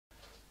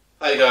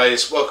Hi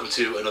guys, welcome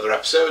to another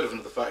episode of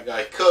Another Fat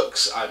Guy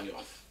Cooks. I'm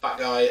your fat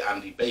guy,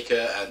 Andy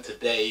Baker, and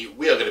today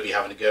we are going to be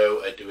having a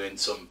go at doing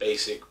some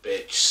basic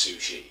bitch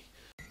sushi.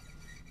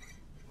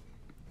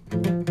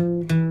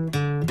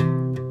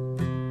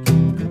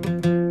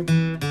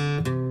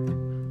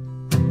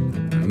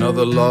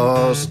 Another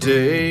lost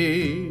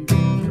day,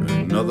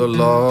 another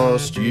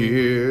lost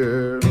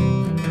year,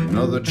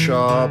 another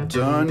chopped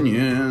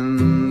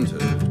onion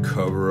to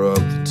cover up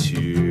the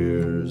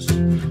tears,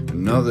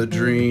 another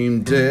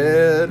dream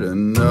dead,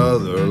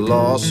 another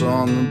loss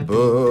on the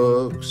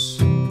books,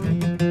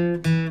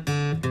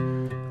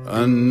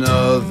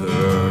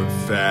 another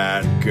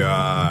fat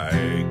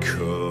guy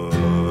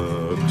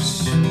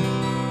cooks.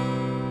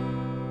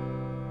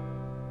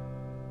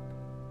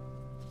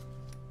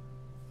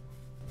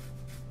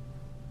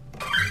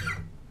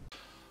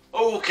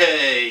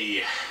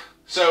 Okay,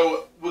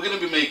 so we're going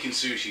to be making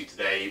sushi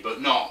today,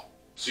 but not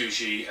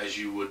sushi as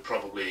you would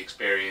probably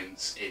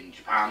experience in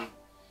Japan.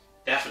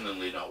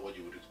 Definitely not what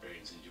you would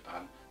experience in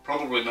Japan.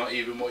 Probably not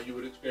even what you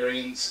would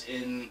experience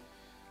in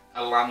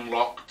a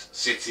landlocked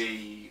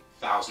city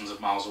thousands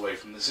of miles away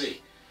from the sea.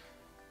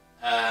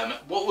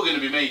 What we're going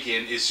to be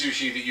making is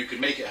sushi that you can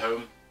make at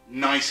home,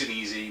 nice and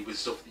easy, with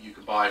stuff that you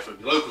can buy from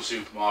your local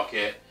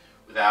supermarket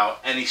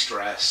without any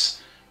stress.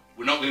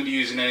 We're not going to be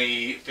using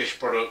any fish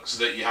products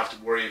that you have to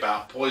worry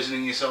about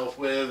poisoning yourself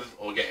with,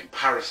 or getting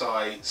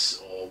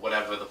parasites, or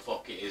whatever the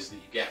fuck it is that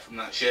you get from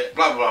that shit.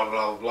 Blah blah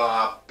blah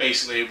blah.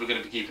 Basically, we're going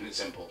to be keeping it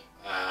simple.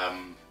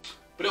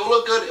 But it'll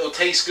look good, it'll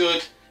taste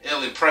good,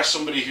 it'll impress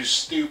somebody who's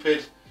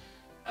stupid,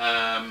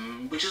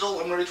 which is all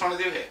I'm really trying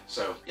to do here.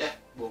 So yeah,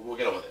 we'll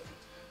get on with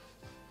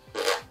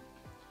it.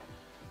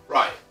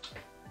 Right,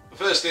 the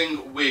first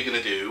thing we're going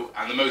to do,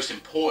 and the most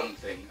important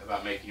thing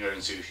about making your own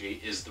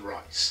sushi, is the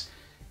rice.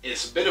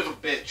 It's a bit of a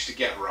bitch to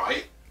get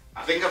right.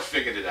 I think I've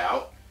figured it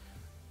out.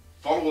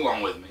 Follow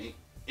along with me.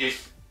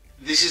 If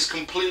this is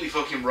completely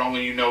fucking wrong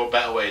and you know a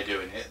better way of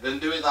doing it, then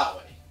do it that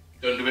way.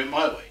 Don't do it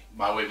my way.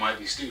 My way might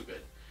be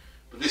stupid.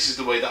 But this is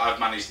the way that I've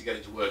managed to get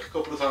it to work a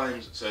couple of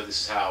times, so this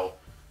is how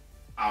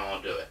I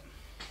want to do it.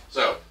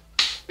 So,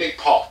 big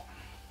pot.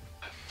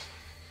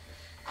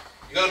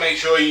 You gotta make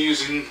sure you're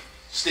using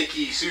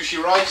sticky sushi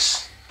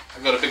rice.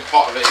 I've got a big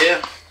pot of it here.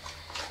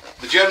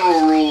 The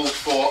general rule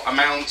for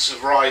amounts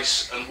of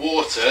rice and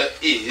water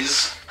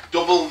is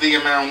double the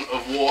amount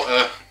of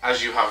water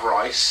as you have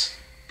rice,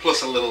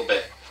 plus a little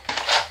bit.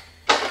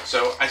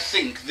 So I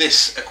think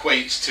this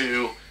equates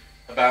to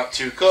about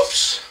 2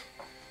 cups,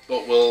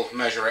 but we'll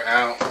measure it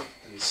out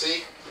and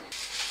see.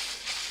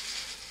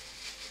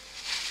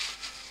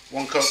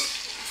 1 cup.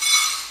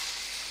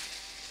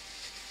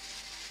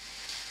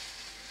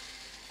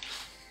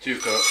 2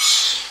 cups.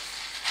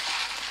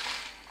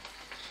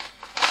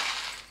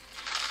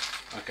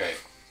 Okay,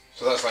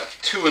 so that's like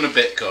 2 and a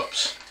bit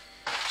cups.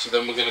 So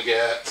then we're going to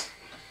get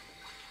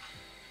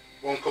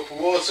 1 cup of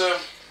water,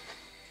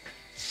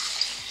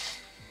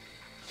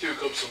 2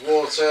 cups of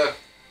water,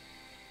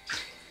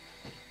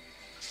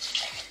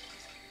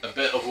 a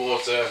bit of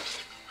water,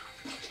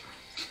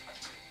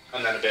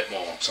 and then a bit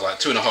more. So like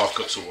 2.5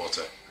 cups of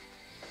water.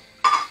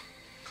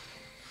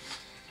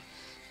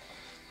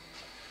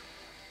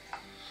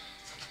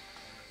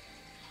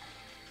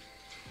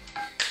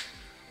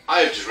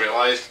 I have just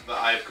realised that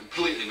I have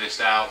completely missed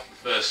out the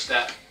first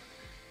step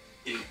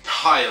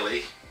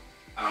entirely,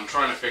 and I'm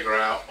trying to figure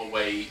out a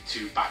way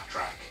to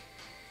backtrack.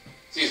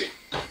 It's easy.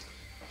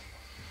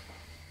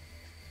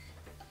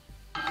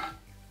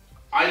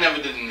 I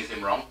never did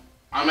anything wrong.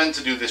 I meant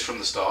to do this from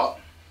the start.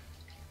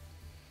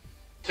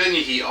 Turn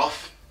your heat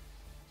off.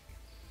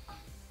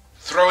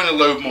 Throw in a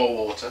load more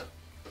water.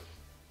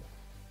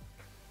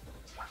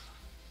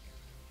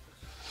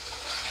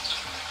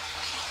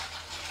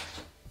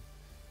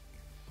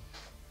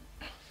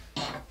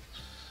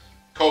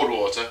 Cold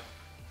water,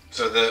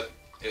 so that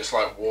it's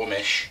like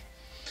warmish.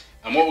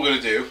 And what we're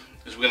going to do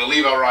is we're going to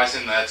leave our rice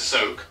in there to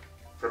soak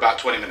for about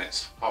 20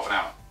 minutes, half an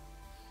hour.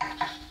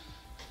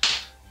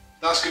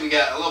 That's going to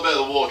get a little bit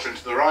of the water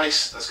into the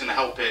rice. That's going to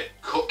help it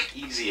cook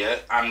easier,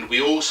 and we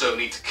also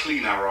need to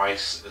clean our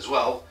rice as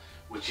well,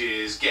 which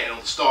is getting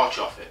all the starch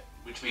off it,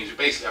 which means we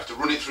basically have to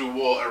run it through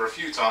water a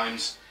few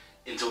times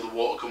until the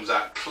water comes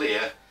out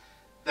clear.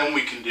 Then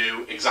we can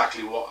do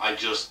exactly what I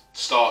just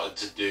started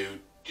to do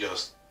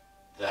just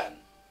then.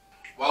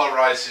 While our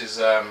rice is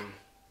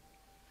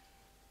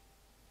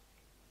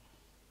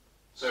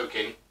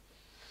soaking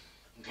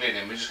and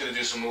cleaning, we're just going to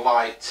do some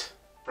light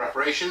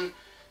preparation,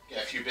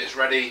 get a few bits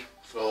ready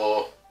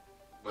for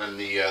when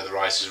the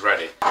rice is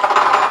ready.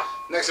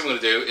 Next thing I'm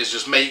going to do is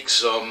just make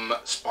some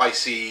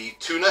spicy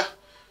tuna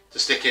to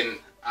stick in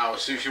our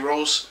sushi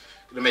rolls.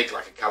 I'm going to make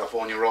like a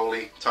California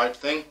rolly type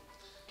thing.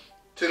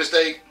 Tuna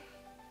steak.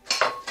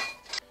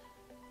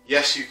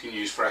 Yes, you can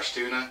use fresh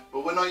tuna,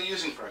 but we're not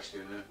using fresh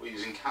tuna, we're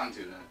using canned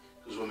tuna,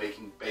 because we're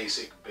making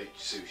basic bitch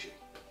sushi.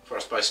 For our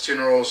spicy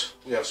tuna rolls,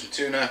 we have some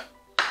tuna,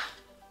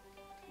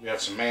 we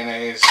have some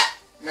mayonnaise,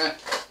 not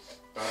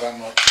that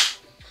much.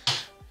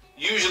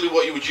 Usually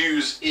what you would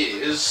use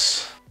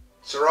is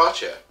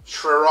Sriracha.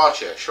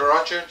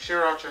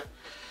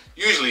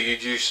 Usually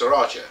you'd use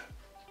Sriracha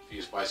if you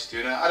use spicy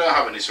tuna. I don't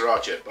have any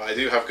Sriracha, but I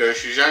do have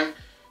gochujang,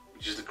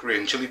 which is the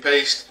Korean chili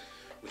paste,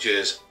 which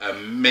is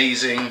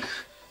amazing.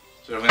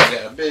 So I'm going to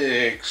get a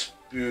big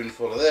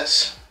spoonful of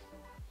this.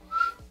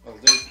 That'll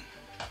do.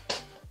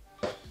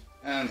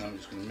 And I'm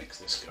just going to mix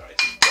this guy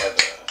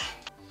together.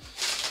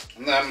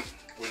 And then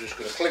we're just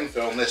going to cling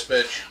film this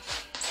bitch.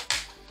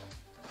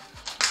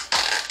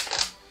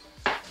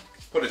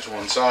 Put it to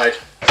one side.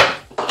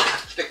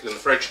 Stick it in the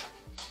fridge.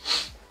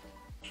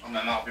 And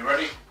then that'll be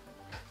ready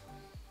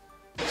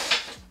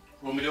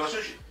when we do our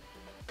sushi.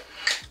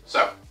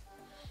 So,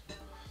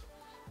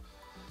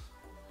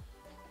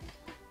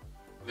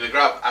 we're going to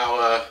grab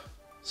our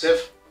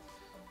sieve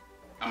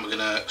and we're going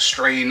to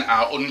strain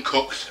our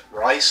uncooked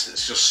rice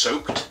that's just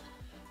soaked.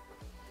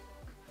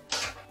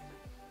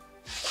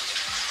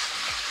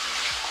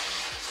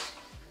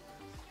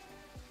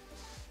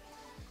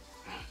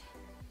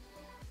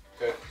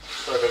 Okay,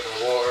 throw a bit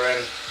of water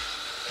in,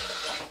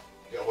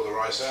 get all the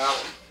rice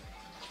out.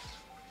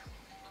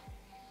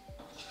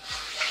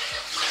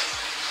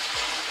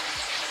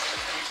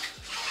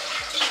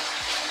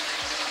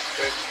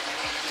 Okay,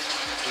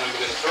 and then we're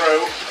going to throw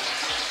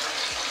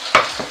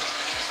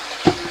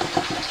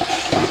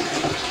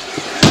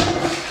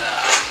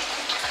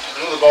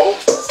another bowl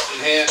in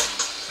here,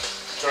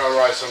 throw our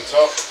rice on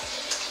top,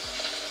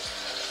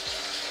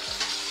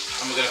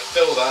 and we're going to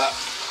fill that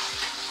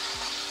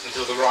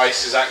until the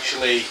rice is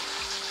actually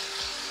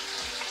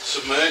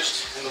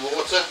submerged in the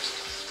water,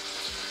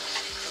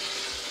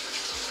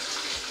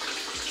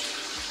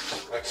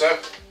 like so.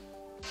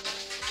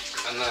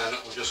 And then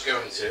we're just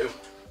going to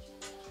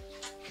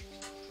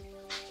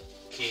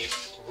keep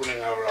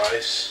running our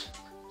rice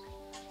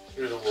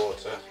through the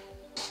water.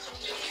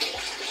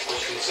 As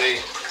you can see,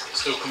 it's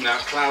still coming out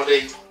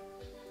cloudy,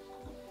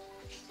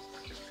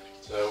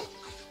 so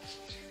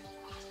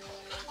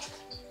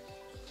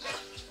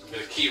I'm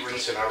going to keep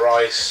rinsing our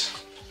rice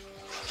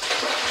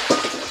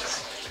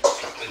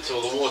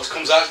until the water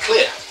comes out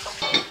clear.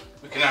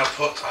 We can now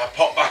put our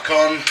pot back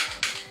on.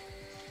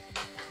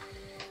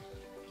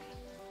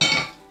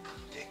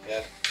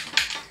 Dickhead.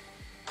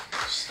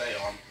 Stay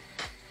on.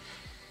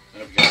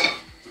 There we go.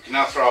 We can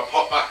now throw our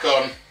pot back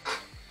on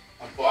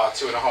and put our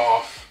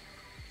 2.5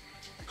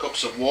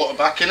 cups of water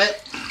back in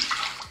it.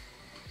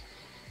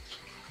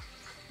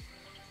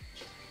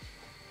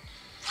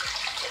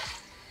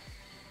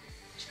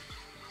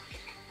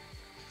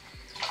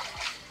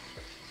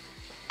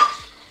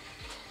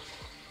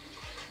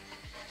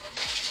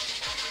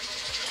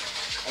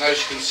 And as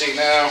you can see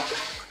now,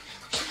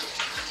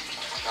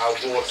 our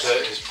water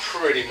is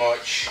pretty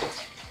much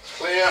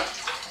clear.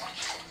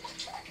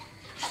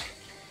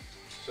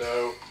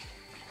 So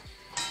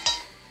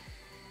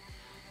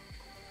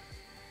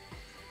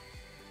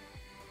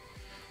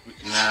we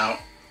can now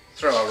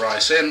throw our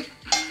rice in.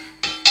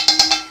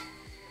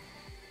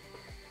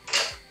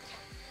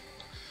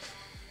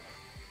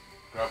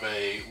 Grab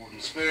a wooden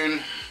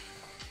spoon.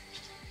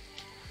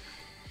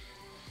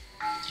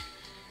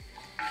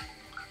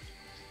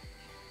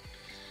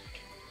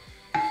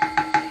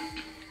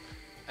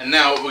 And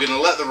now we're going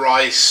to let the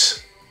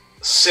rice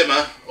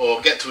simmer,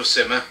 or get to a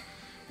simmer.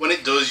 When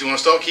it does, you want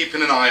to start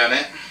keeping an eye on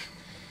it.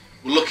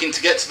 We're looking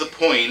to get to the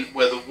point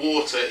where the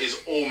water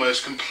is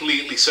almost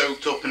completely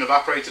soaked up and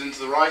evaporated into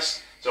the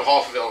rice. So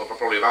half of it will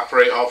probably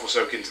evaporate, half will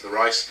soak into the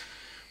rice.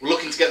 We're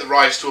looking to get the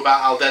rice to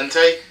about al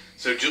dente,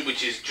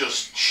 which is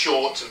just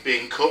short of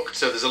being cooked,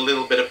 so there's a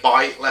little bit of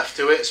bite left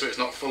to it, so it's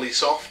not fully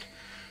soft.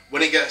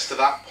 When it gets to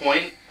that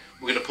point,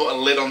 we're going to put a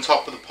lid on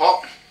top of the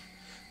pot,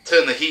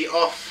 turn the heat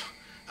off,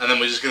 and then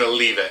we're just going to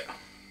leave it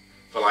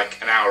for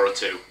like an hour or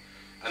two.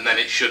 And then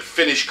it should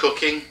finish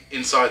cooking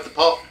inside the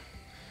pot,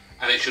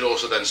 and it should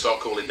also then start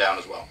cooling down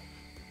as well.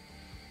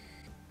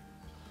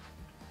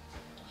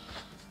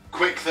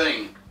 Quick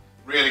thing,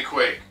 really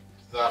quick,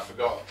 that I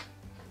forgot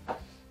what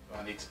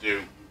I need to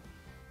do.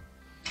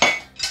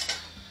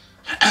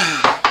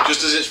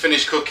 Just as it's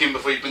finished cooking,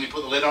 when you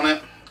put the lid on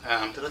it,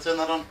 did I turn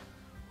that on?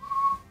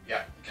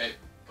 Yeah, okay,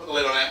 put the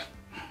lid on it,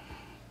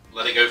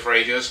 let it go for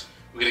ages.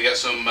 We're going to get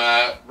some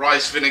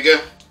rice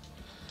vinegar.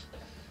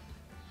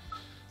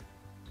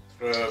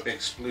 Throw a big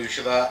sploosh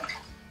of that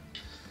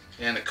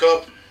in a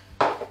cup.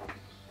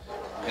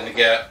 We're going to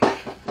get a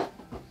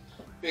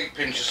big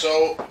pinch of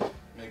salt,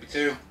 maybe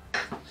 2,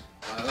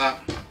 like that,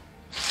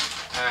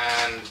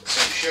 and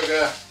some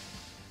sugar,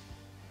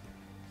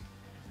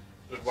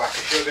 good whack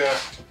of sugar.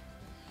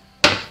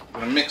 I'm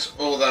going to mix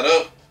all that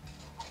up.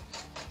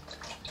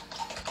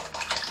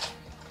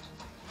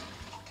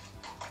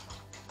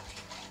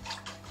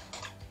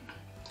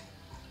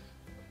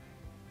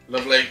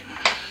 Lovely.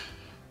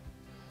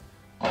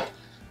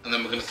 And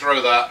then we're going to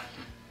throw that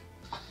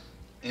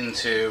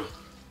into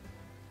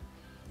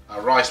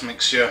our rice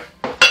mixture,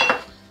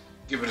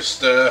 give it a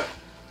stir,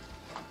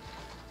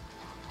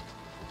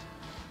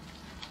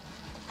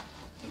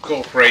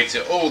 incorporate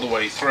it all the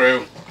way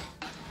through.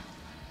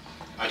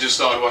 I just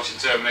started watching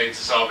Terminator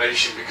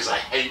Salvation because I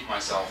hate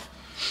myself.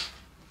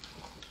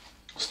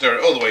 Stir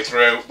it all the way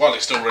through while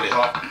it's still really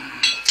hot.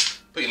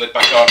 Put your lid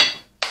back on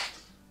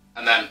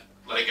and then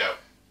let it go.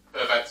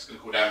 Perfect, it's going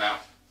to cool down now.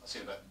 I'll see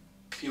you in a bit.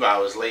 A few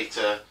hours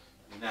later,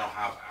 we now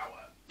have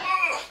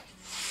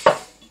our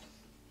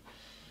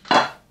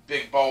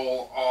big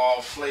bowl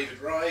of flavoured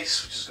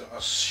rice, which has got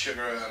our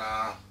sugar and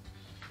our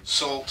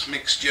salt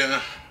mixture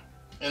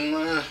in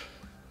there.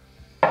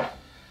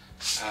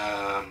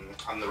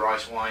 And the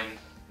rice wine,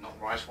 not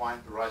rice wine,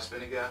 but rice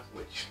vinegar,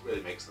 which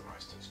really makes the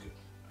rice taste good.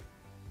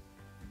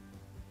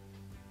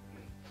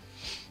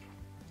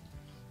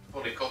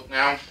 Fully cooked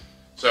now.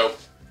 So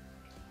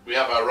we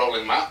have our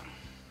rolling mat,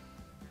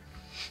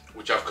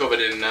 which I've covered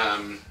in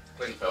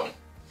cling film.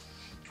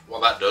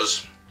 What that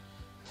does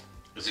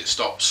is it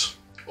stops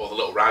all the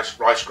little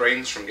rice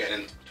grains from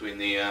getting in between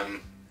the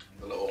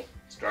little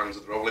strands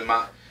of the rolling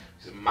mat.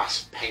 It's a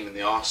massive pain in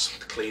the arse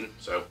to clean,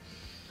 so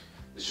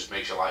this just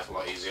makes your life a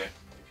lot easier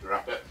if you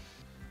wrap it.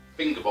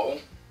 Finger bowl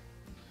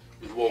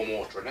with warm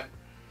water in it.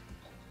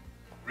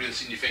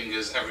 Rinsing your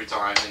fingers every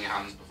time in your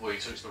hands before you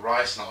touch the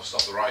rice, and that'll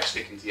stop the rice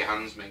sticking to your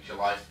hands, makes your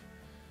life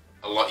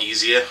a lot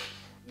easier.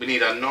 We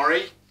need our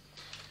nori,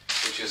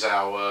 which is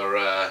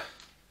our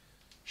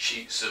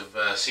sheets of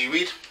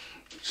seaweed,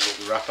 which is what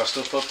we wrap our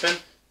stuff up in.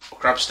 Our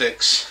crab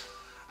sticks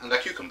and our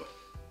cucumber.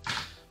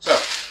 So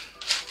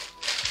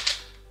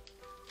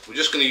we're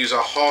just going to use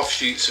our half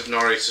sheets of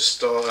nori to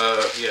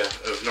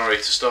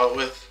start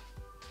with.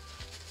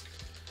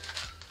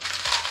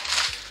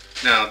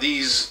 Now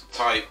these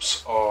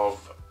types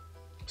of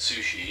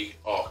sushi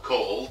are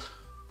called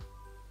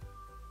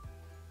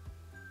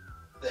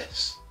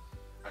this.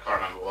 I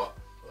can't remember what,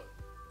 but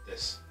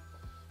this.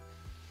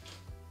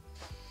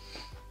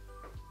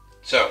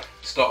 So,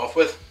 to start off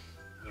with,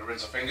 we're going to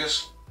rinse our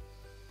fingers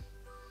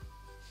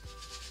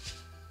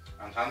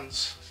and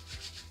hands.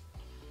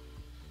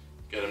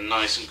 Get them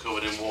nice and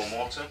covered in warm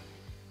water.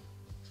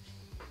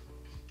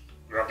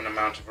 Grab an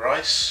amount of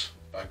rice,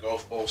 about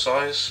golf ball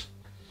size,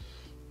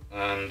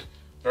 and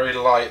very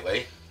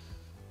lightly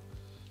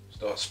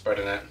start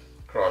spreading it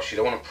across. You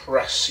don't want to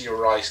press your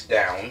rice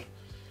down,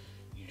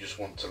 you just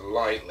want to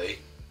lightly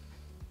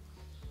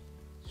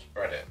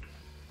spread it.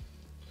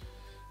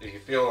 If you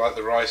feel like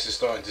the rice is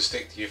starting to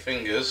stick to your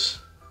fingers,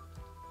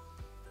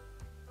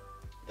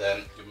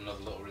 then give them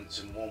another little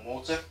rinse in warm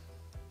water.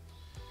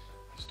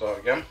 Start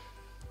again.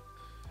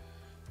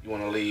 You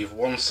want to leave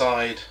one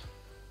side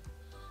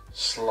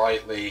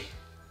slightly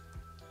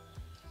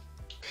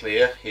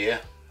clear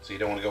here, so you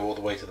don't want to go all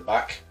the way to the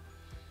back,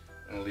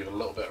 and leave a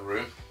little bit of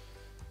room.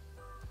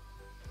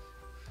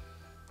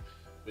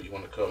 But you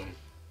want to come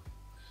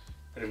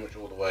pretty much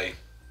all the way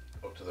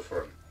up to the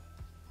front.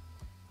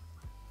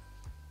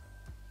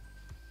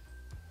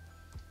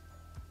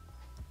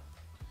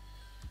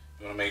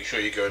 You want to make sure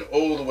you're going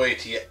all the way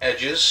to your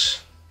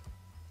edges,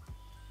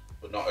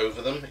 but not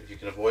over them if you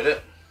can avoid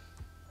it.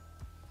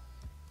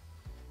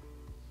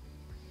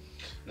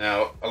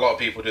 Now, a lot of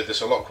people do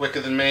this a lot quicker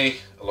than me,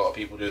 a lot of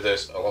people do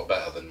this a lot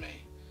better than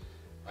me.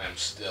 I am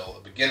still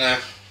a beginner,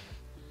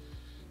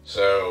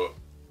 so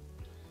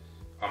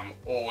I'm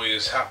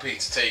always happy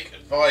to take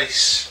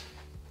advice.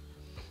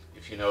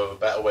 If you know of a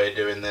better way of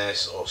doing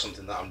this, or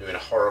something that I'm doing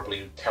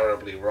horribly,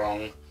 terribly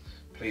wrong,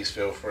 please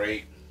feel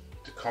free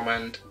to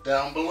comment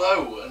down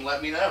below and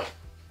let me know.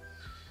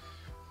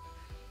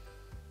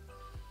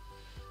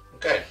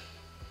 Okay,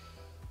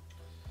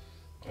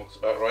 looks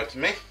about right to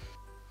me.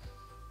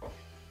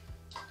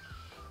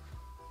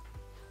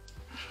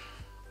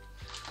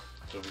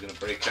 So we're going to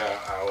break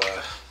out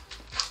our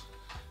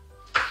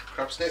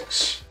crab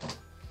sticks.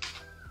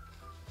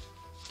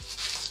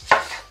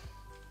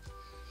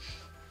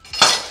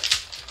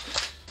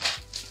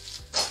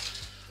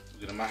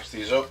 We're going to match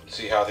these up and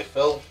see how they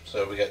fill.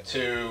 So we get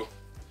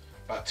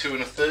about 2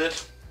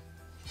 1/3.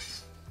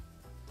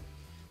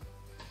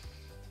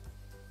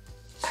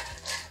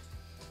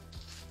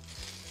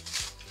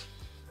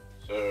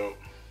 So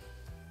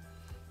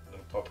I'm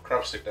going to pop a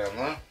crab stick down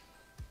there.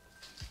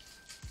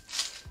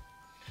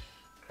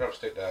 Crab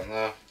stick down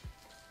there.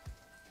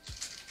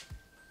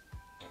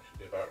 That should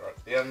be about right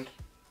at the end.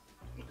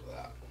 Look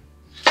at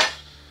that.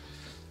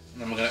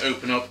 And then we're going to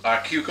open up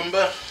our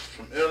cucumber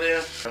from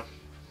earlier.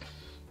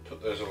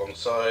 Put those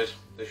alongside.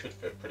 They should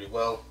fit pretty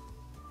well.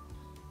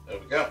 There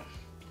we go.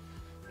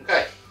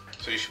 Okay,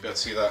 so you should be able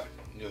to see that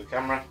near the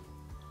camera.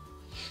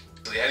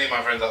 Any of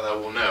my friends out there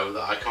will know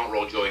that I can't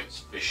roll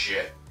joints for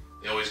shit.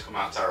 They always come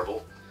out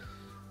terrible.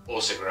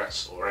 Or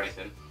cigarettes or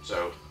anything.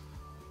 So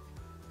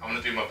I'm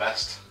going to do my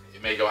best.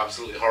 It may go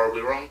absolutely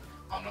horribly wrong.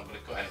 I'm not going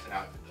to cut anything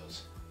out if it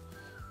does.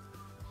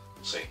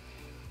 We'll see.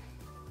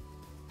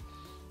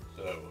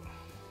 So,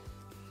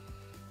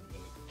 I'm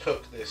going to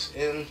tuck this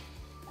in.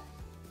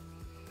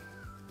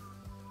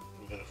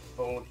 I'm going to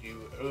fold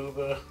you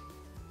over.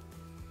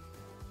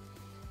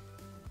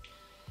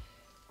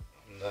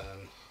 And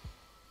then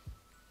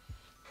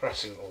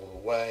pressing all the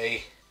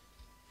way.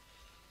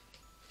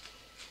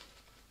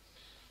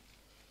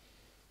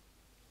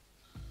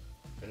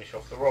 Finish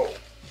off the roll.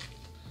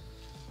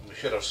 We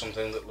should have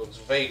something that looks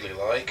vaguely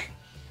like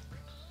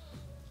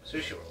a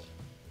sushi roll.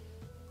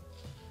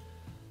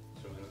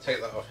 take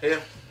that off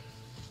here,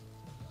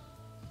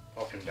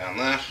 pop him down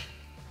there,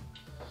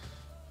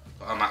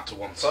 put our mat to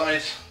one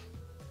side,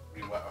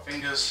 re-wet our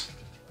fingers,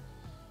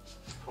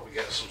 probably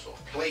get some sort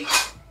of plate,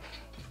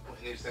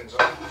 putting these things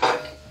on.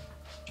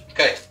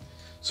 Okay,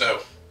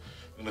 so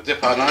I'm going to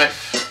dip our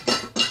knife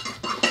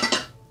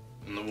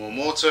in the warm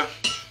water,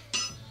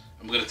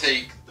 and we're going to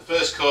take the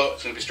first cut.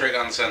 It's going to be straight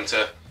down the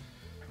centre,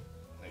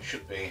 and it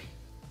should be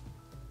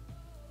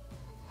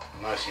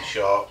nice and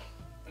sharp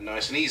and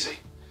nice and easy.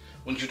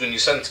 Once you've done your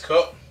centre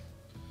cut,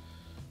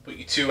 put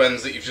your two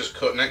ends that you've just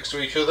cut next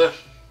to each other,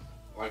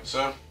 like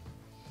so.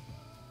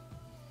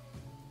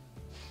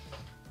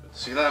 Good to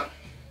see that.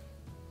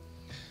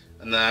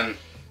 And then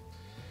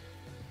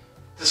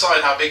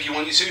decide how big you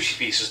want your sushi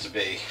pieces to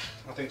be.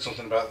 I think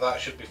something about that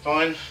should be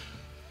fine.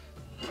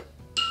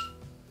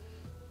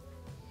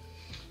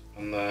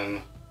 And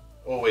then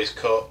always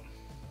cut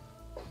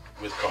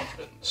with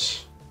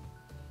confidence.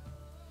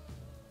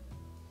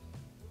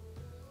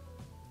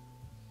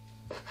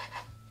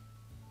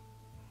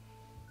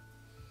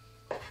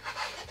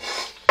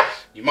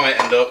 You might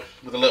end up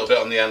with a little bit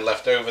on the end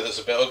left over that's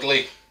a bit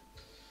ugly.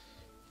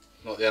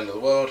 Not the end of the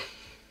world,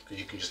 because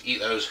you can just eat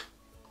those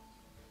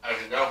as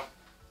you go.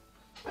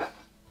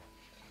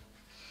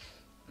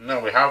 And there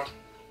we have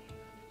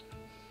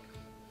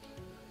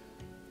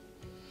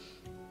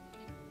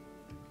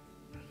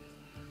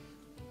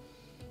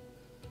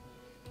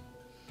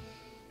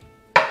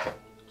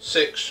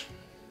 6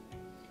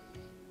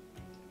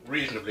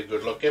 reasonably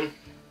good looking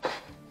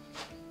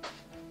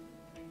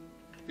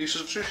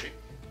pieces of sushi.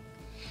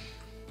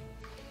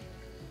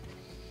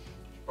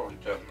 Probably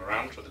turn them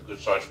around so they're good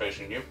size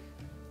facing you.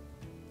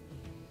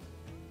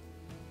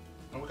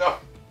 There we go.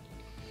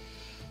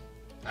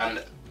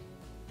 And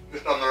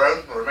just on their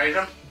own, they're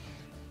amazing.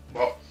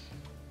 But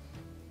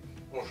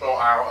we'll sort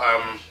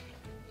out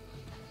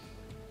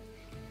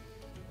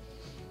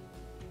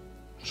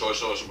soy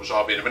sauce and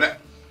wasabi in a minute.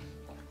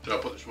 So I'll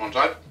put this one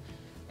side.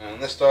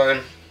 And this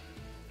time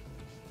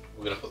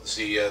we're going to put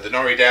the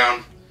nori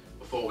down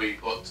before we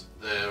put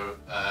the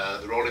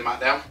rolling mat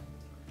down.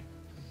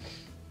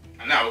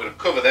 And now we're going to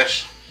cover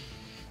this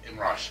in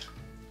rice.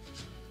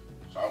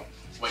 So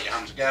wet your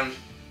hands again.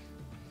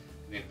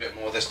 Need a bit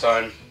more this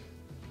time.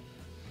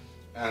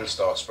 And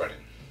start spreading.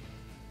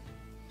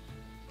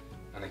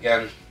 And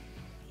again,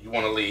 you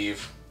want to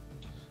leave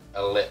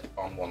a lip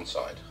on one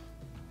side.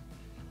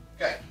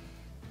 Okay.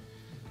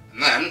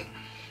 And then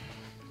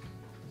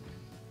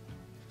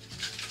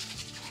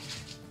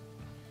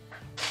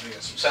we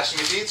get some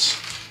sesame seeds.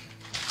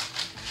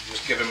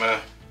 Just give them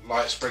a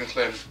light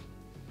sprinkling of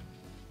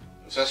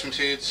sesame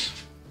seeds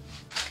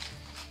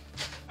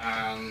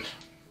and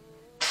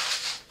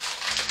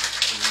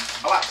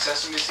some black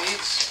sesame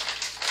seeds.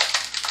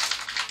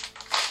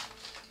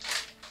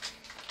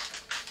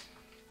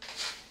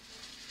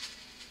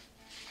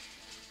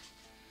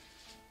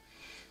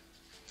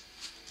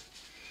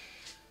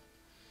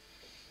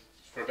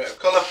 For a bit of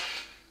colour,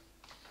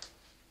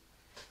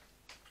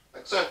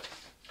 like so.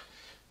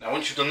 Now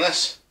once you've done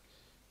this,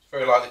 it's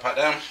very lightly pat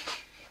down.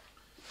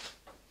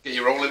 Get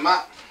your rolling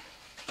mat.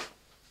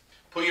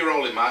 Put your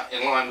rolling mat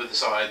in line with the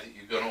side that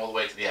you've gone all the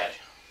way to the edge.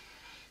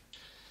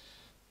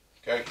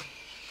 Okay. Once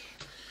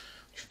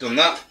you've done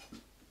that,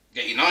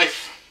 get your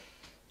knife.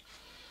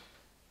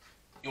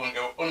 You want to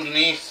go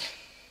underneath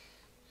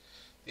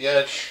the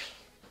edge,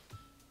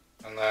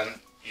 and then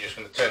you're just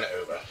going to turn it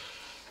over.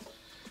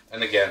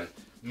 And again,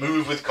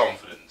 move with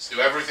confidence.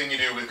 Do everything you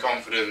do with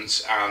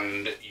confidence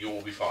and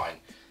you'll be fine.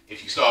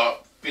 If you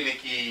start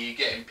finicky,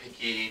 getting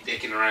picky,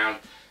 dicking around,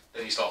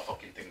 then you start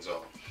fucking things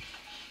up.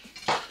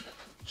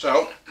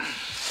 So,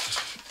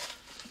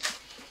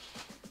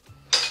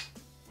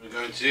 we're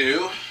going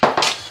to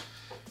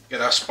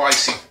get our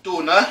spicy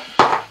tuna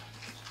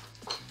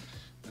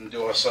and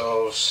do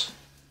ourselves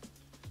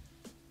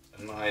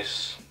a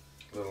nice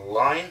little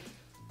line.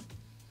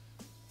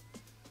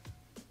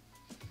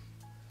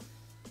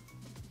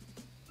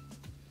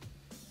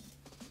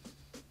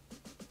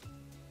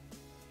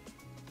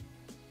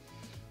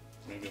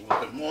 Maybe a little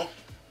bit more.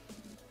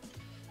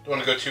 Don't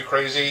want to go too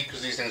crazy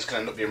because these things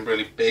can end up being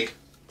really big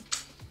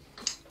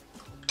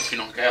if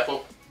you're not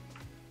careful.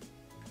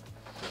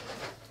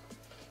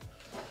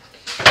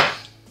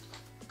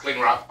 Cling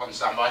wrap on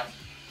standby.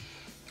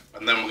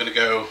 And then we're going to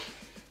go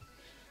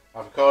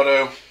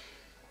avocado.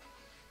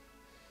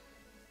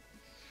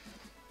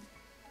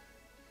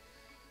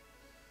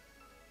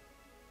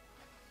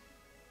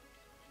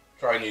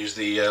 Try and use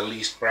the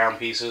least brown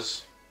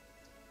pieces.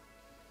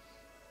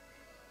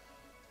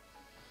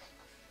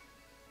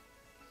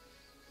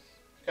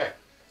 Okay.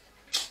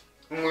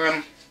 And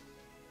then,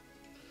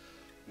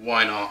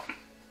 why not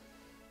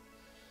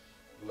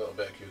a little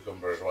bit of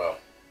cucumber as well.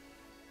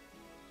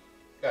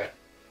 Okay.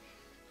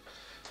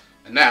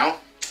 And now,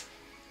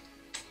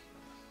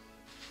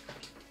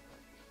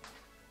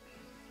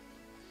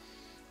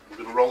 we're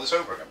going to roll this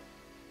over again.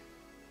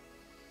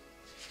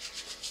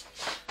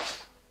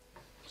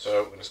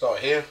 So we're going to start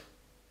here.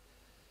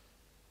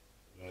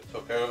 We're going to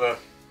tuck over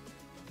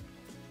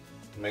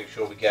and make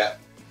sure we get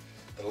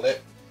the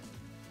lip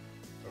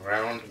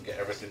around and get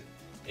everything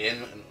in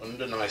and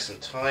under nice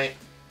and tight.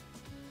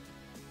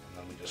 And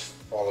then we just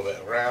follow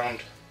it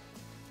around,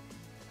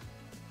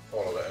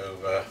 follow it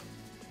over,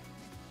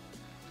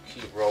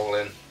 keep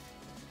rolling,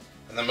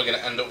 and then we're going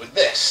to end up with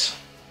this.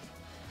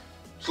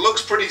 It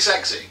looks pretty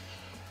sexy.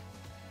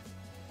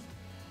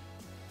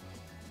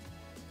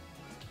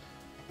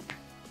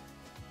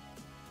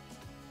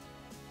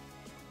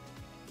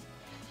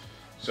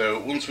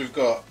 So once we've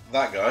got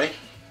that guy,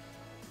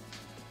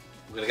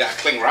 we're going to get a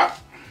cling wrap.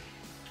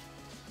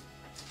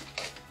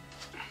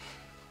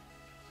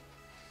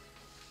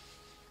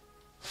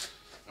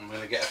 I'm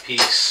going to get a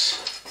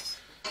piece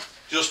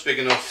just big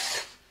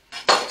enough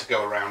to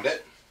go around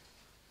it.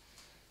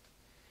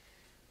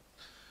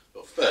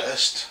 But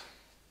first,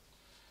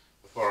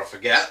 before I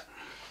forget,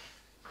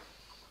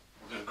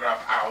 we're going to grab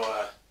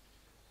our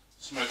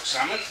smoked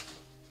salmon.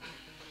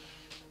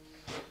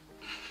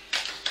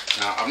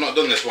 Now, I've not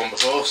done this one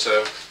before,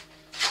 so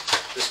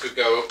this could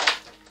go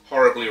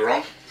horribly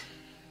wrong.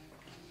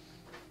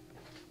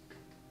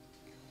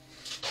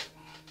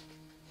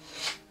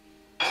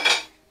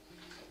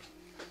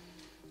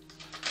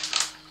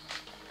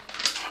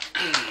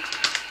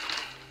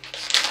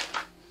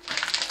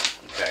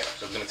 Okay,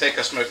 so I'm going to take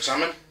our smoked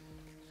salmon,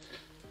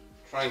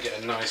 try and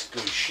get a nice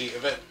good sheet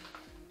of it,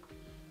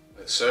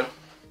 like so,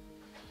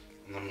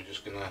 and then we're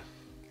just going to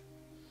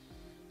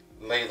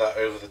lay that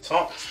over the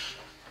top.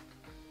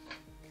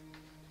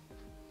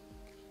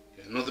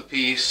 Get another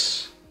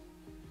piece,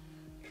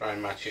 try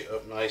and match it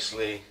up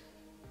nicely,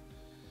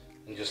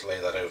 and just lay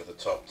that over the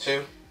top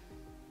too.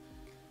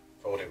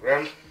 Fold it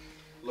round,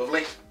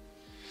 lovely.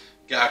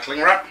 Get our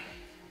cling wrap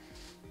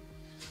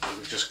that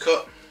we've just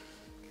cut.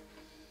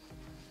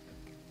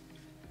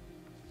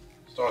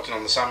 Starting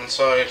on the salmon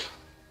side,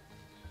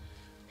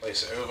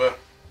 place it over,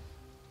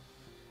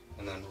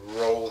 and then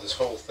roll this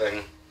whole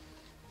thing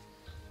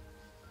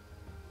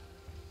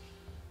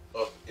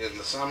up in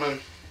the salmon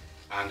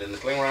and in the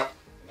cling wrap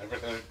and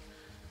everything.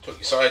 Tuck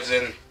your sides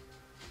in,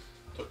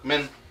 tuck them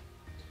in,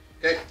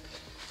 okay,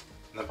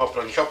 and then pop it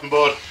on your chopping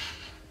board,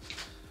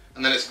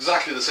 and then it's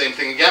exactly the same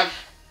thing again.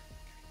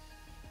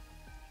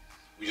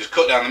 We just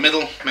cut down the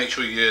middle, make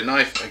sure your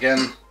knife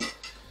again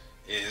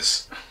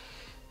is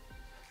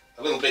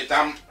a little bit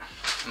damp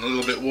and a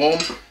little bit warm,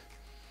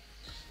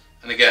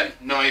 and again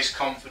nice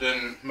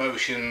confident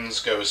motions,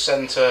 go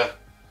centre.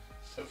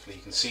 Hopefully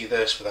you can see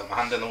this without my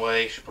hand in the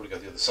way. Should probably go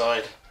the other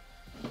side.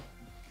 There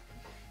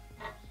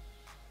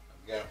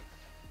we go.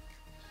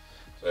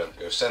 So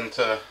go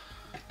centre,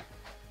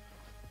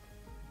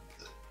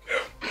 go,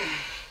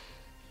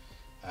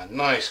 and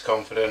nice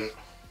confident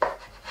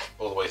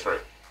all the way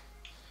through.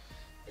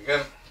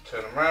 Again,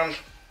 turn them around.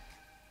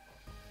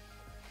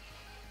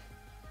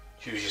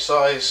 Choose your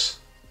size.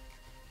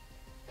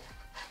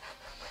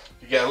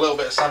 You get a little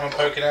bit of salmon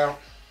poking out,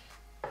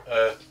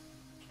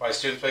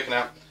 spicy tuna poking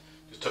out,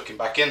 just tuck him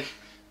back in.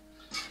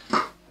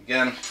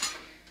 Again,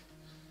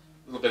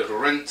 a little bit of a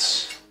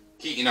rinse.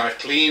 Keep your knife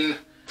clean,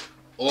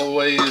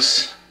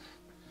 always.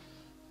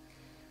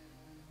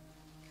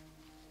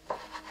 Like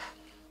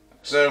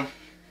so.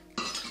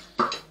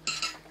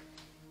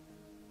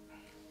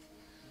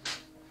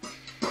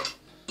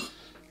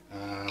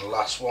 And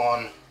last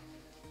one.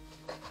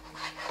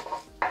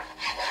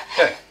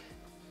 Okay,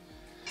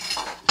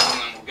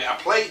 and then we'll get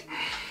a plate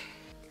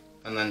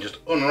and then just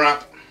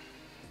unwrap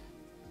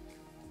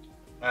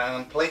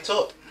and plate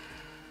up.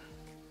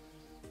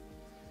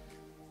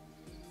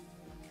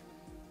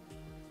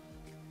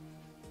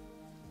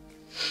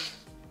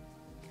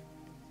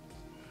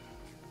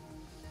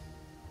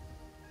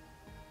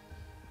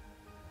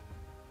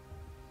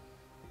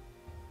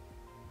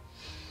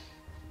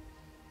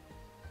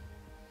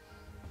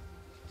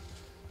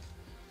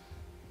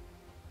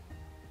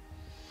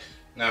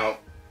 Now,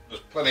 there's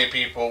plenty of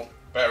people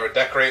better at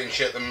decorating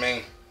shit than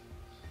me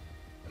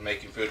and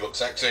making food look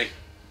sexy,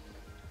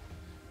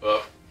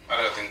 but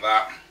I don't think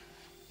that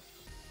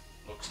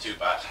looks too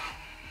bad.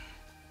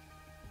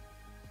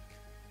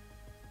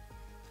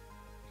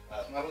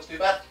 That looks too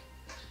bad.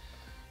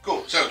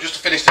 Cool, so just to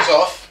finish this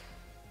off,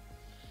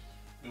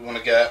 we want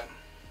to get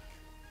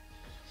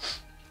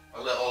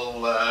a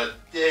little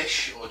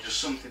dish or just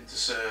something to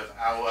serve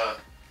our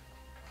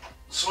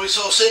soy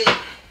sauce in.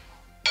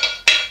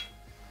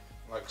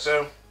 Like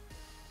so.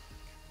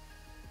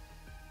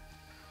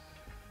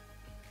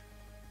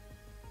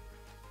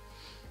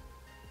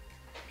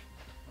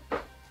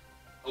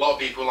 A lot of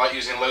people like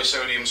using low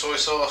sodium soy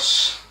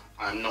sauce.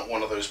 I'm not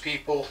one of those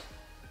people.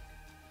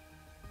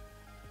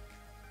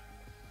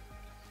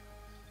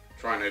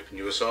 Try and open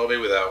your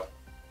wasabi without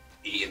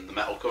eating the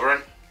metal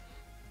covering.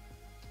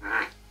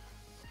 There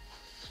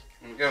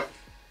we go.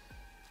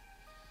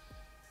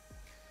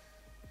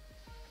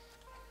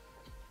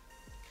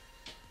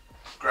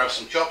 Grab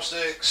some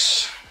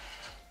chopsticks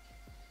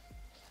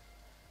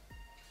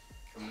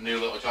from the new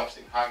little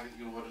chopstick pack that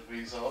you ordered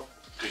these of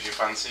because you're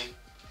fancy.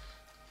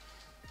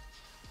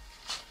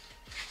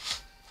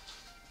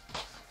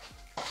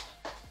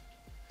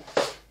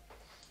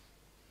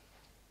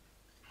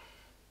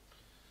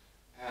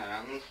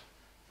 And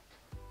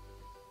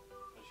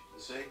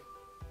see.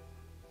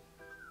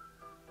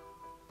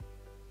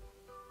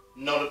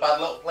 Not a bad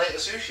little plate of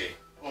sushi.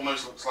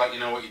 Almost looks like you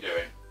know what you're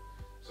doing.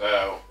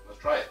 So let's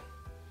try it.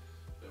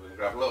 So we're going to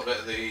grab a little bit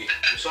of the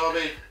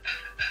wasabi,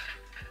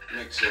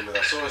 mix it in with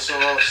our soy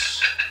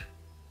sauce.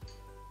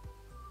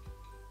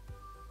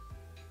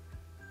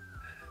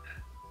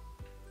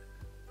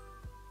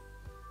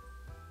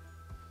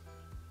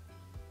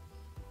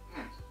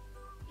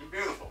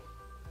 Beautiful.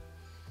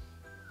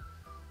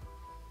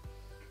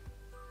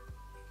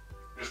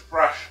 Just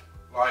fresh,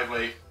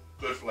 lively,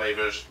 good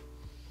flavours.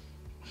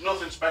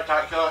 Nothing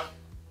spectacular,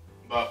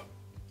 but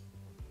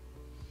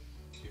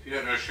if you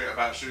don't know shit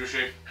about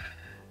sushi,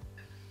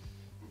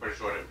 I'm pretty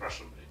sure it'll impress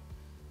somebody.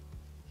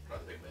 Let's try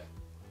the big bit.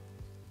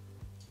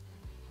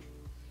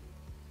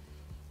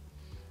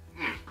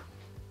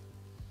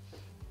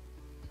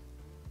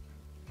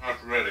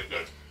 That's really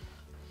good.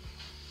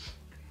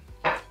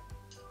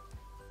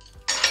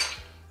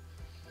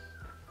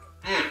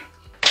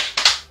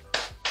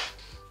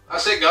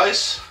 That's it,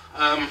 guys.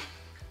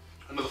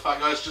 Another fat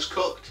guy's just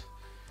cooked.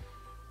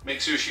 Make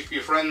sushi for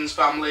your friends,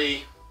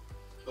 family.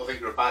 They'll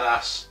think you're a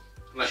badass.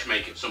 Unless you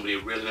make it for somebody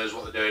who really knows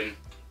what they're doing,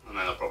 and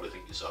then they'll probably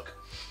think you suck.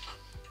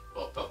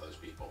 But fuck those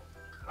people.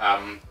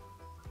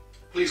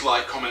 Please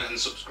like, comment and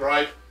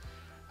subscribe.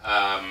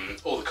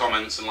 All the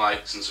comments and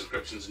likes and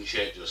subscriptions and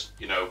shit just,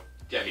 you know,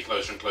 get me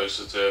closer and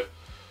closer to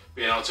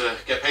being able to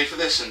get paid for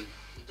this and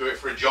do it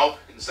for a job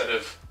instead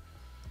of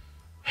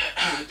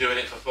doing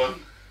it for fun.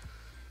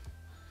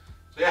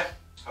 So yeah,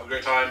 have a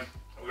great time.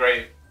 Have a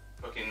great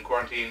fucking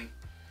quarantine.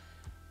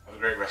 Have a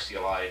great rest of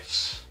your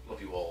lives.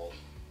 Love you all.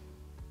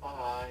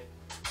 Bye.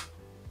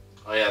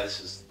 Oh yeah, this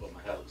is what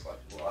my hair looks like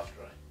well after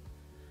I.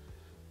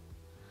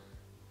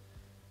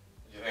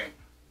 What do you think?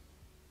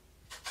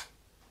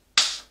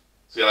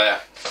 See you later.